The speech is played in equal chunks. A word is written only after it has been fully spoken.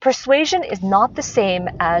Persuasion is not the same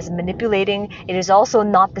as manipulating. It is also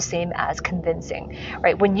not the same as convincing,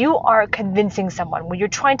 right? When you are convincing someone, when you're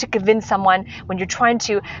trying to convince someone, when you're trying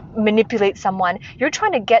to manipulate someone, you're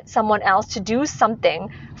trying to get someone else to do something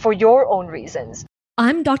for your own reasons.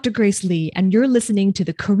 I'm Dr. Grace Lee, and you're listening to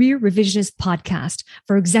the Career Revisionist podcast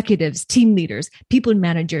for executives, team leaders, people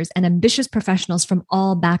managers, and ambitious professionals from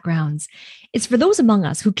all backgrounds. It's for those among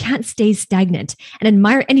us who can't stay stagnant and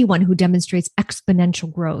admire anyone who demonstrates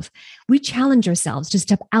exponential growth. We challenge ourselves to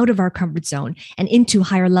step out of our comfort zone and into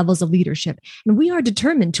higher levels of leadership, and we are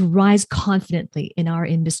determined to rise confidently in our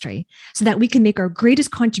industry so that we can make our greatest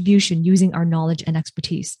contribution using our knowledge and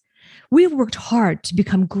expertise. We have worked hard to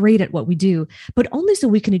become great at what we do, but only so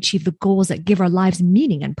we can achieve the goals that give our lives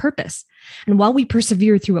meaning and purpose. And while we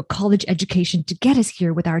persevere through a college education to get us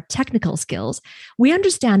here with our technical skills, we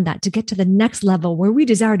understand that to get to the next level where we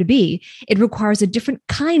desire to be, it requires a different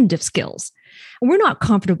kind of skills. And we're not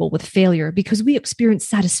comfortable with failure because we experience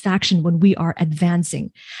satisfaction when we are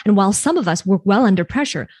advancing. And while some of us work well under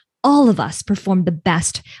pressure, all of us perform the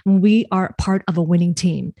best when we are part of a winning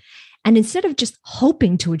team. And instead of just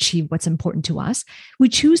hoping to achieve what's important to us, we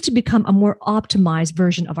choose to become a more optimized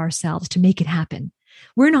version of ourselves to make it happen.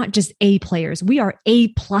 We're not just A players, we are A+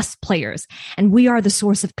 players, and we are the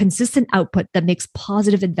source of consistent output that makes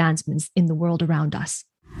positive advancements in the world around us.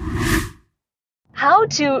 How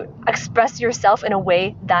to express yourself in a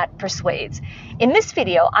way that persuades. In this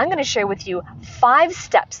video, I'm going to share with you 5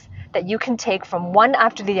 steps that you can take from one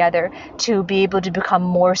after the other to be able to become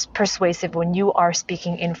more persuasive when you are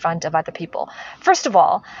speaking in front of other people. First of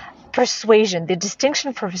all, persuasion, the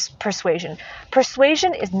distinction for persuasion.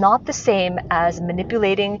 Persuasion is not the same as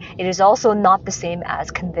manipulating. It is also not the same as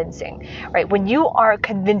convincing, right? When you are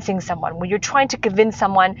convincing someone, when you're trying to convince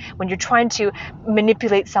someone, when you're trying to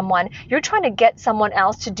manipulate someone, you're trying to get someone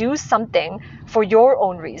else to do something for your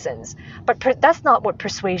own reasons. But that's not what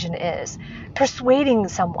persuasion is. Persuading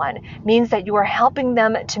someone means that you are helping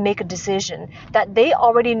them to make a decision that they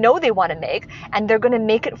already know they want to make, and they're going to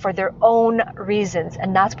make it for their own reasons.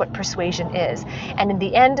 And that's what persuasion is. And in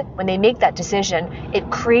the end, when they make that decision, it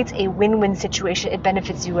creates a win-win situation. It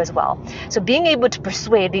benefits you as well. So being able to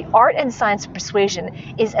persuade, the art and science of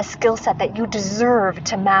persuasion, is a skill set that you deserve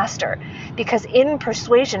to master. Because in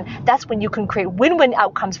persuasion, that's when you can create win-win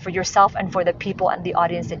outcomes for yourself and for the people and the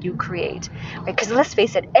audience that you create. Because let's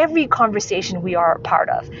face it, every conversation we are a part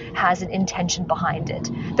of has an intention behind it.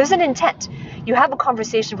 There's an intent. You have a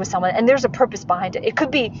conversation with someone and there's a purpose behind it. It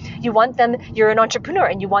could be you want them, you're an entrepreneur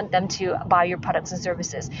and you want them to buy your products and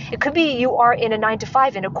services. It could be you are in a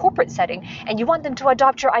 9-to-5 in a corporate setting and you want them to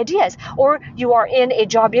adopt your ideas. Or you are in a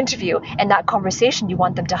job interview and that conversation, you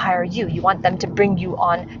want them to hire you. You want them to bring you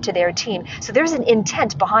on to their team. So there's an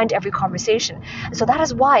intent behind every conversation. So that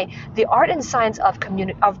is why the art and science of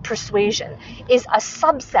persuasion is a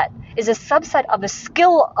subset of a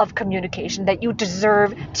skill of communication that you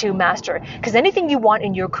deserve to master. Because anything you want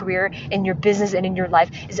in your career, in your business, and in your life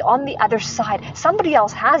is on the other side. Somebody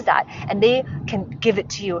else has that and they can give it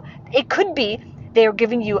to you. It could be they are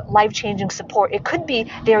giving you life-changing support. It could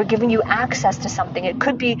be they are giving you access to something. It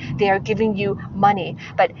could be they are giving you money.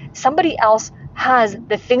 But somebody else has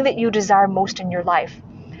the thing that you desire most in your life.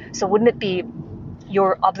 So wouldn't it be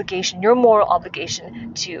your obligation, your moral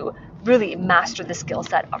obligation, to really master the skill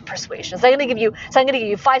set of persuasion? So I'm going to give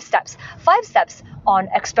you 5 steps. 5 steps on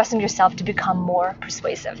expressing yourself to become more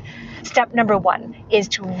persuasive. Step number 1 is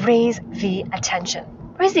to raise the attention.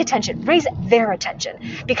 Raise the attention. Raise their attention.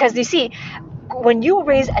 Because you see, when you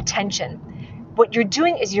raise attention, what you're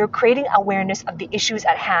doing is you're creating awareness of the issues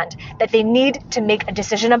at hand that they need to make a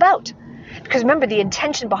decision about. Because remember, the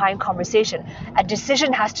intention behind conversation, a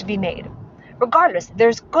decision has to be made. Regardless,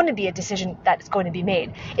 there's going to be a decision that's going to be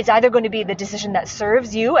made. It's either going to be the decision that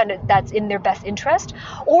serves you and that's in their best interest,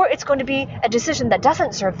 or it's going to be a decision that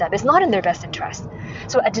doesn't serve them. It's not in their best interest.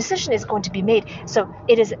 So a decision is going to be made. So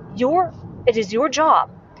it is your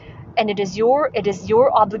job, and it is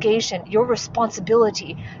your obligation, your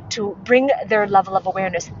responsibility to bring their level of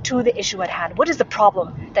awareness to the issue at hand. What is the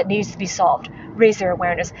problem that needs to be solved? Raise their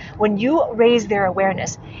awareness. When you raise their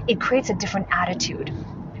awareness, it creates a different attitude.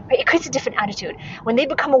 It creates a different attitude. When they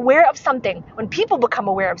become aware of something, when people become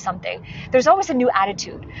aware of something, there's always a new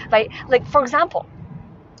attitude. Like for example,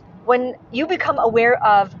 when you become aware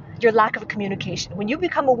of your lack of communication, when you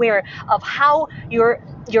become aware of how your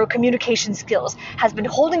communication skills has been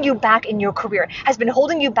holding you back in your career, has been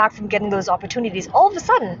holding you back from getting those opportunities, all of a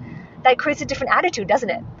sudden, that creates a different attitude, doesn't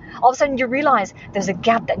it? All of a sudden you realize there's a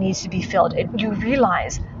gap that needs to be filled. You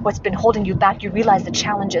realize what's been holding you back. You realize the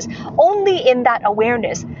challenges. Only in that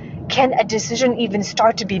awareness can a decision even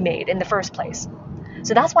start to be made in the first place.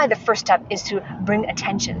 So that's why the first step is to bring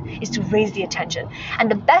attention, is to raise the attention. And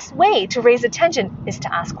the best way to raise attention is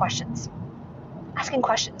to ask questions. Asking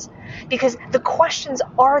questions, because the questions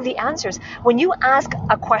are the answers. When you ask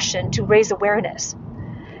a question to raise awareness,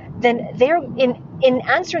 then they're in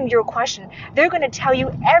answering your question, they're going to tell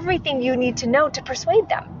you everything you need to know to persuade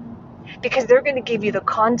them, because they're going to give you the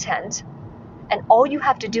content, and all you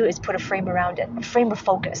have to do is put a frame around it, a frame of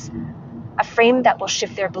focus, a frame that will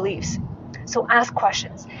shift their beliefs. So ask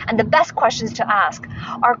questions, and the best questions to ask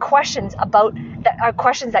are questions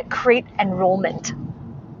that create enrollment.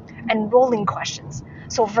 Enrolling questions.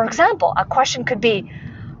 So for example, a question could be,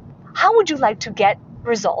 how would you like to get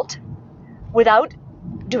result without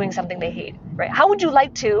doing something they hate, right? How would you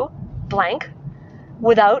like to blank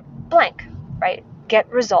without blank, right? Get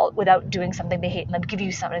result without doing something they hate. Let me give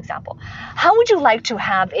you some example. How would you like to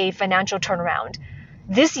have a financial turnaround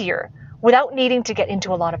this year without needing to get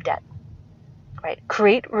into a lot of debt, right?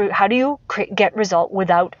 How do you get result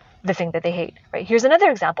without the thing that they hate, right? Here's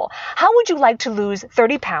another example. How would you like to lose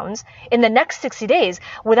 30 pounds in the next 60 days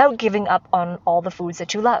without giving up on all the foods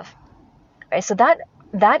that you love, right? So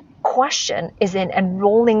that question is an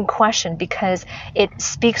enrolling question because it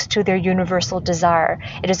speaks to their universal desire.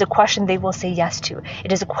 It is a question they will say yes to.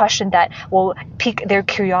 It is a question that will pique their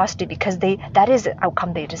curiosity because that is the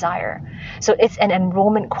outcome they desire. So it's an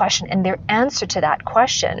enrollment question, and their answer to that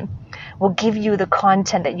question will give you the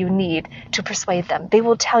content that you need to persuade them. They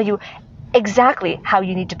will tell you exactly how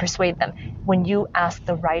you need to persuade them when you ask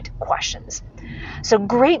the right questions. So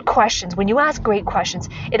great questions, when you ask great questions,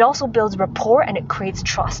 it also builds rapport and it creates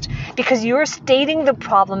trust because you're stating the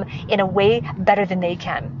problem in a way better than they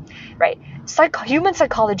can, right? Human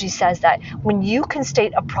psychology says that when you can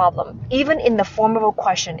state a problem, even in the form of a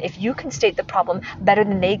question, if you can state the problem better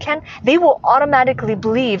than they can, they will automatically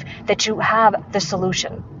believe that you have the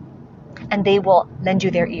solution and they will lend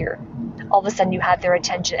you their ear. All of a sudden you have their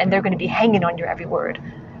attention and they're going to be hanging on your every word,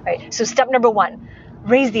 right? So step number 1,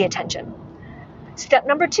 raise the attention. Step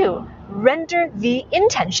number 2, render the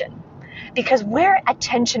intention. Because where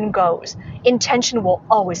attention goes, intention will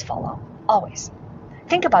always follow. Always.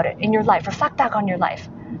 Think about it in your life. Reflect back on your life.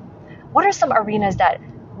 What are some arenas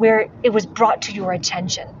where it was brought to your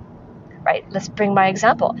attention? Right? Let's bring my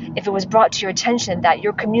example. If it was brought to your attention that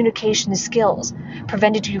your communication skills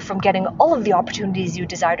prevented you from getting all of the opportunities you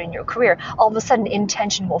desired in your career, all of a sudden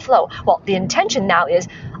intention will flow. Well, the intention now is,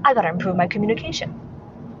 I got to improve my communication.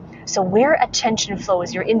 So where attention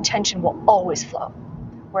flows, your intention will always flow.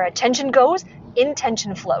 Where attention goes,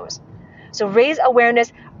 intention flows. So raise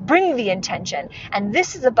awareness, bring the intention. And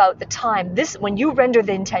this is about the time, when you render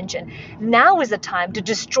the intention, now is the time to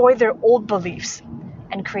destroy their old beliefs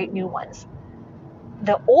and create new ones.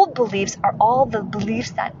 The old beliefs are all the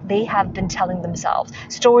beliefs that they have been telling themselves,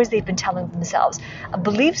 stories they've been telling themselves, a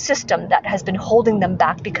belief system that has been holding them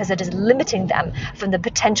back because it is limiting them from the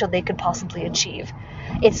potential they could possibly achieve.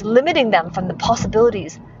 It's limiting them from the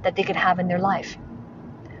possibilities that they could have in their life.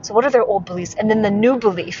 So what are their old beliefs? And then the new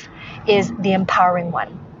belief is the empowering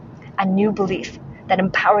one, a new belief that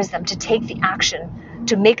empowers them to take the action,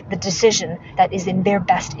 to make the decision that is in their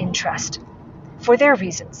best interest, for their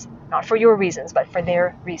reasons. Not for your reasons, but for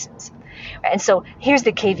their reasons. And so here's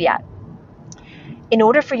the caveat. In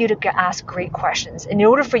order for you to ask great questions, in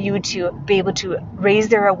order for you to be able to raise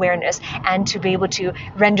their awareness and to be able to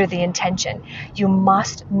render the intention, you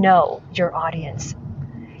must know your audience.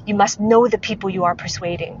 You must know the people you are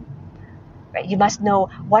persuading. Right? You must know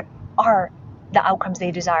what are the outcomes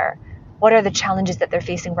they desire. What are the challenges that they're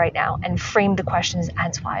facing right now, and frame the questions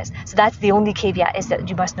answer-wise. So that's the only caveat, is that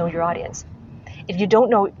you must know your audience. If you don't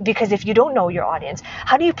know your audience,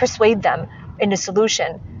 how do you persuade them in a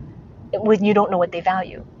solution when you don't know what they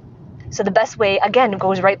value? So the best way, again,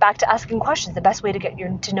 goes right back to asking questions. The best way to get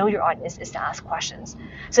to know your audience is to ask questions.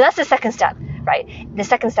 So that's the second step, right? The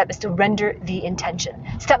second step is to render the intention.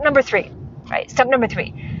 Step number 3, right? Step number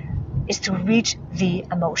 3 is to reach the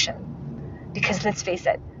emotion. Because let's face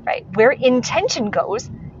it, right? Where intention goes,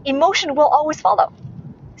 emotion will always follow.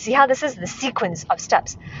 See how this is the sequence of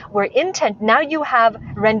steps. Now you have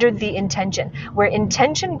rendered the intention. Where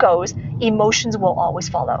intention goes, emotions will always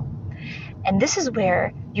follow. And this is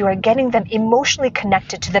where you are getting them emotionally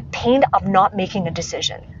connected to the pain of not making a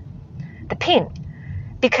decision. The pain,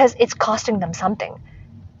 because it's costing them something.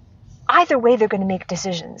 Either way, they're going to make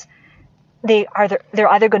decisions. They're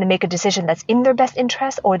either going to make a decision that's in their best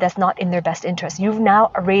interest or that's not in their best interest. You've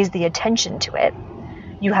now raised the attention to it.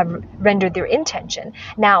 You have rendered their intention.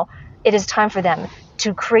 Now, it is time for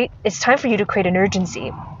you to create an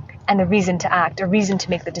urgency and the reason to act, a reason to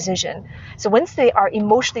make the decision. So once they are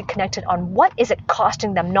emotionally connected on what is it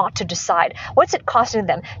costing them not to decide, what's it costing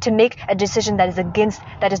them to make a decision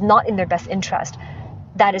that is not in their best interest,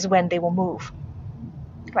 that is when they will move,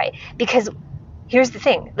 right? Because here's the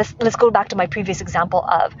thing. Let's go back to my previous example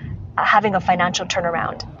of having a financial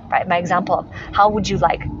turnaround, right? My example of how would you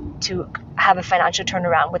like to have a financial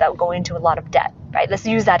turnaround without going into a lot of debt, right? Let's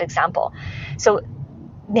use that example. So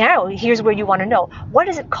now here's where you want to know, what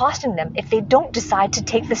is it costing them if they don't decide to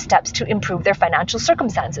take the steps to improve their financial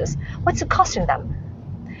circumstances? What's it costing them?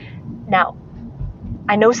 Now,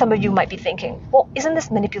 I know some of you might be thinking, well, isn't this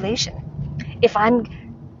manipulation? If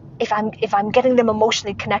I'm getting them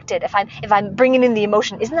emotionally connected, if I'm bringing in the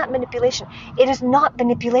emotion, isn't that manipulation? It is not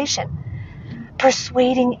manipulation.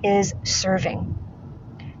 Persuading is serving.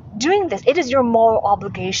 Doing this, it is your moral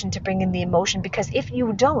obligation to bring in the emotion, because if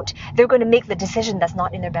you don't, they're going to make the decision that's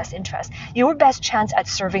not in their best interest. Your best chance at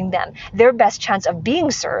serving them, their best chance of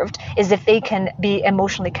being served, is if they can be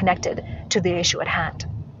emotionally connected to the issue at hand.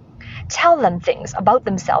 Tell them things about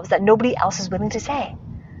themselves that nobody else is willing to say.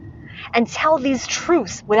 And tell these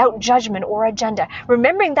truths without judgment or agenda,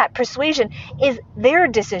 remembering that persuasion is their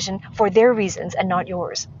decision for their reasons and not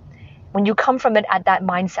yours. When you come from it at that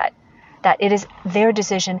mindset, that it is their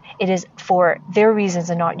decision, it is for their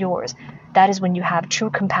reasons and not yours, that is when you have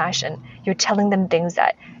true compassion. You're telling them things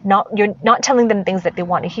you're not telling them things that they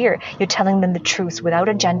want to hear. You're telling them the truths without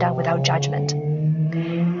agenda, without judgment.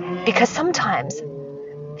 Because sometimes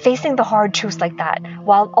facing the hard truths like that,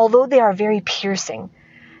 although they are very piercing,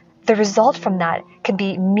 the result from that can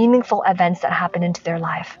be meaningful events that happen into their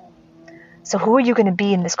life. So who are you going to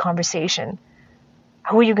be in this conversation?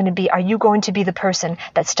 Who are you going to be? Are you going to be the person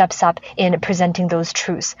that steps up in presenting those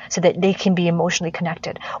truths so that they can be emotionally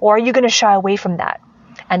connected? Or are you going to shy away from that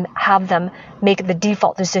and have them make the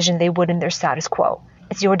default decision they would in their status quo?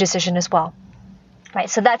 It's your decision as well. Right,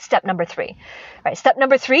 so that's step number 3. Right, step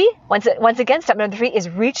number 3, once again, step number 3 is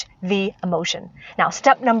reach the emotion. Now,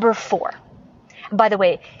 step number 4. And by the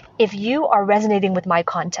way, if you are resonating with my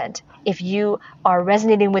content, if you are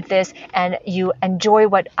resonating with this and you enjoy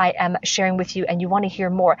what I am sharing with you and you want to hear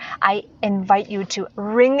more, I invite you to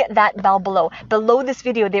ring that bell below. Below this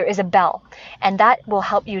video, there is a bell, and that will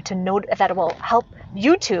help you to know, that will help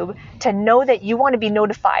YouTube to know that you want to be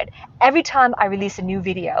notified every time I release a new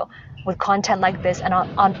video with content like this and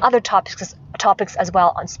on other topics as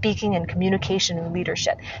well, on speaking and communication and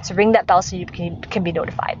leadership. So ring that bell so you can be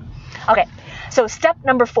notified. Okay, so step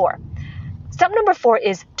number 4. Step number 4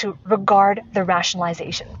 is to regard the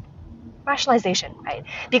rationalization. Rationalization, right?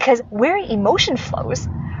 Because where emotion flows,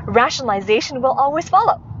 rationalization will always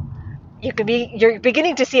follow. You're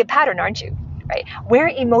beginning to see a pattern, aren't you? Right? Where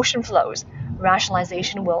emotion flows,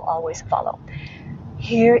 rationalization will always follow.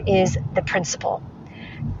 Here is the principle.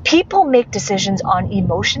 People make decisions on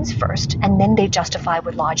emotions first, and then they justify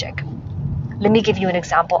with logic. Let me give you an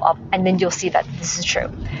example and then you'll see that this is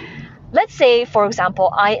true. Let's say, for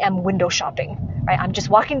example, I am window shopping, right? I'm just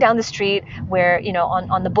walking down the street where,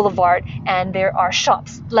 on the boulevard, and there are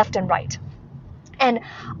shops left and right. And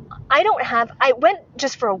I went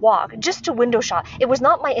just for a walk, just to window shop. It was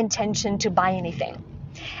not my intention to buy anything.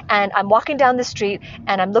 And I'm walking down the street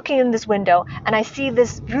and I'm looking in this window and I see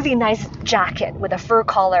this really nice jacket with a fur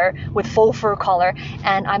collar, with full fur collar.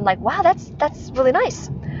 And I'm like, wow, that's really nice.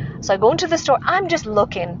 So I go into the store. I'm just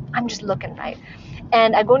looking, right?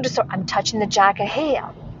 And I go into the store, I'm touching the jacket. Hey,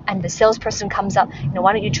 and the salesperson comes up,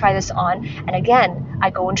 why don't you try this on? And again,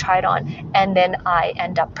 I go and try it on. And then I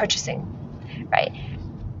end up purchasing, right?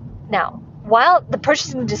 Now, while the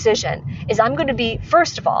purchasing decision is, I'm going to be,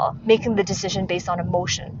 first of all, making the decision based on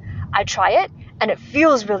emotion. I try it and it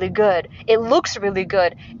feels really good. It looks really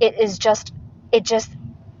good.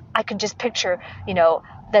 I can just picture,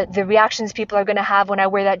 the reactions people are going to have when I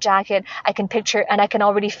wear that jacket. I can picture and I can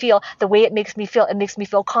already feel the way it makes me feel. It makes me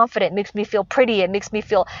feel confident. It makes me feel pretty. It makes me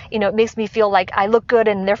feel, like I look good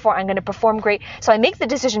and therefore I'm going to perform great. So I make the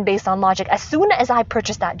decision based on logic. As soon as I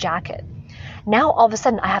purchase that jacket, now all of a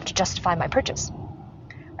sudden I have to justify my purchase.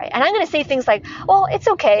 Right? And I'm going to say things like, well, it's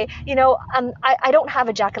okay. I don't have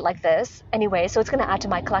a jacket like this anyway, so it's going to add to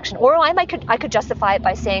my collection. Or I could justify it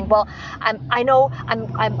by saying, well,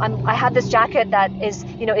 I had this jacket that is,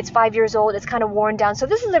 it's 5 years old. It's kind of worn down. So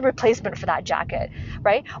this is a replacement for that jacket,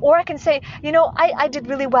 right? Or I can say, I did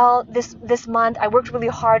really well this month. I worked really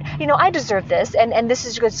hard. I deserve this. And this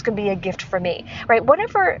is just going to be a gift for me, right?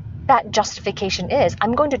 Whatever that justification is,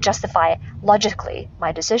 I'm going to justify logically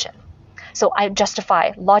my decision. So I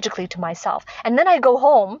justify logically to myself. And then I go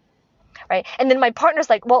home, right? And then my partner's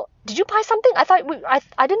like, well, did you buy something?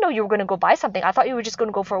 I didn't know you were going to go buy something. I thought you were just going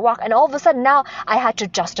to go for a walk. And all of a sudden now I had to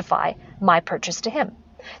justify my purchase to him.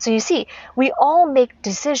 So you see, we all make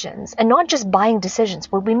decisions, and not just buying decisions,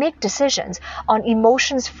 but we make decisions on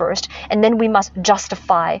emotions first, and then we must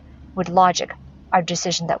justify with logic our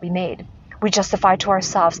decision that we made. We justify to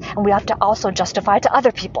ourselves, and we have to also justify to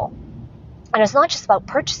other people. And it's not just about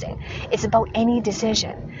purchasing, it's about any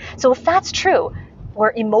decision. So if that's true,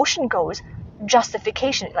 where emotion goes,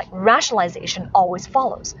 justification, like rationalization, always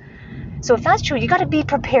follows. So if that's true, you got to be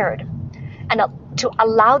prepared and to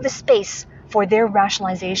allow the space for their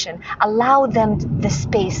rationalization, allow them the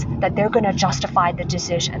space that they're going to justify the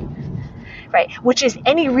decision, right? Which is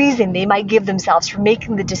any reason they might give themselves for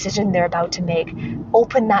making the decision they're about to make.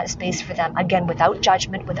 Open that space for them, again, without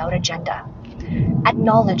judgment, without agenda.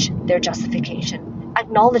 Acknowledge their justification,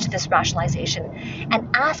 acknowledge this rationalization, and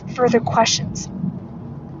ask further questions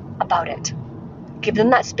about it. Give them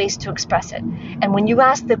that space to express it. And when you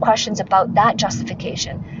ask the questions about that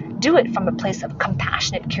justification, do it from a place of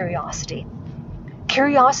compassionate curiosity.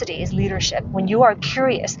 Curiosity is leadership. When you are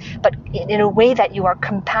curious, but in a way that you are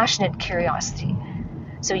compassionate curiosity.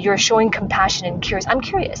 So you're showing compassion and curious. I'm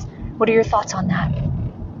curious. What are your thoughts on that?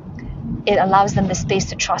 It allows them the space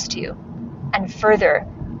to trust you and further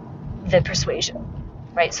the persuasion,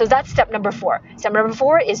 right? So that's step number 4. Step number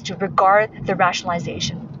 4 is to regard the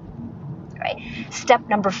rationalization, right? Step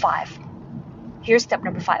number 5. Here's step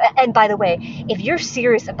number 5. And by the way, if you're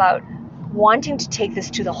serious about wanting to take this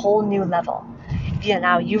to the whole new level,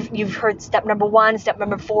 now you've heard step number 1, step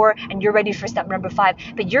number 4, and you're ready for step number 5.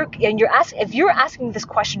 But if you're asking this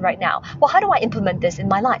question right now, well, how do I implement this in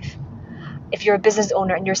my life? If you're a business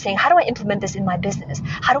owner and you're saying, how do I implement this in my business?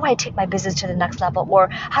 How do I take my business to the next level? Or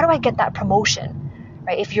how do I get that promotion?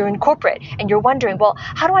 Right? If you're in corporate and you're wondering, well,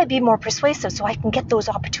 how do I be more persuasive so I can get those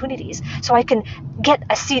opportunities, so I can get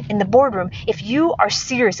a seat in the boardroom? If you are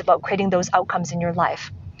serious about creating those outcomes in your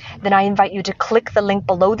life, then I invite you to click the link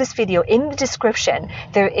below this video. In the description,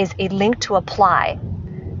 there is a link to apply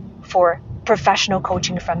for professional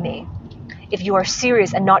coaching from me. If you are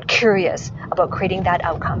serious and not curious about creating that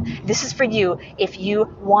outcome, this is for you if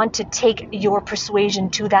you want to take your persuasion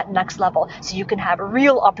to that next level so you can have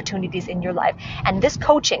real opportunities in your life. And this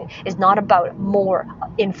coaching is not about more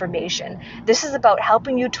information. This is about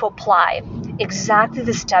helping you to apply exactly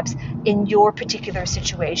the steps in your particular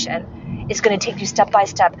situation. It's going to take you step by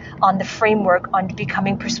step on the framework on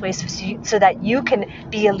becoming persuasive so that you can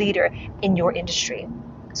be a leader in your industry.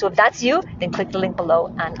 So if that's you, then click the link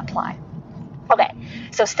below and apply. Okay,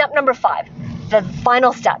 so step number 5, the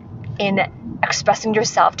final step in expressing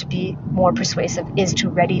yourself to be more persuasive is to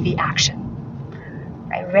ready the action.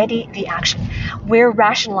 Right? Ready the action. Where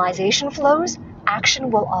rationalization flows,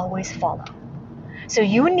 action will always follow. So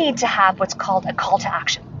you need to have what's called a call to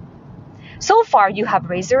action. So far, you have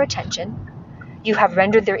raised their attention, you have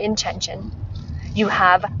rendered their intention, you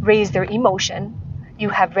have raised their emotion, you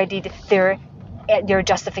have readied their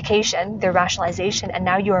justification, their rationalization, and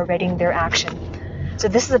now you are readying their action. So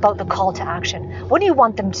this is about the call to action. What do you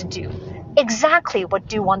want them to do? Exactly what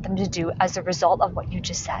do you want them to do as a result of what you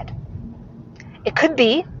just said? It could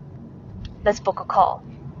be, let's book a call.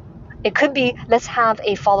 It could be, let's have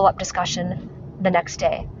a follow-up discussion the next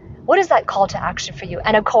day. What is that call to action for you?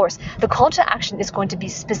 And of course, the call to action is going to be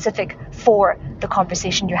specific for the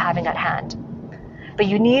conversation you're having at hand. But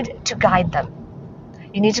you need to guide them.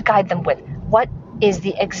 You need to guide them with what is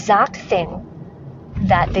the exact thing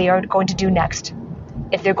that they are going to do next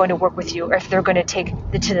if they're going to work with you or if they're going to take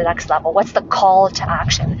it to the next level. What's the call to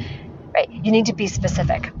action, right? You need to be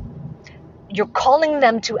specific. You're calling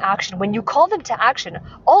them to action. When you call them to action,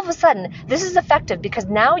 all of a sudden, this is effective because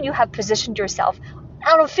now you have positioned yourself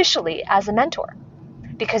unofficially as a mentor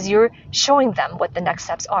because you're showing them what the next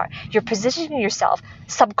steps are. You're positioning yourself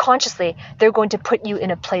subconsciously. They're going to put you in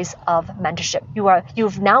a place of mentorship.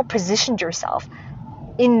 You've now positioned yourself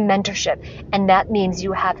in mentorship, and that means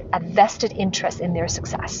you have a vested interest in their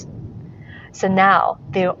success. So now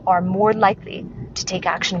they are more likely to take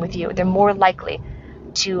action with you. They're more likely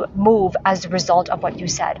to move as a result of what you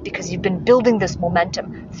said because you've been building this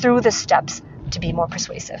momentum through the steps to be more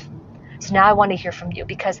persuasive. So now I want to hear from you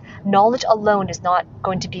because knowledge alone is not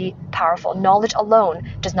going to be powerful. Knowledge alone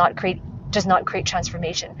does not create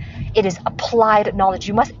transformation. It is applied knowledge.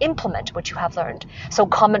 You must implement what you have learned. So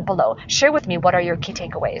comment below. Share with me what are your key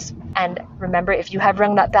takeaways. And remember, if you have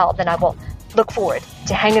rung that bell, then I will look forward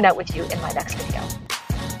to hanging out with you in my next video.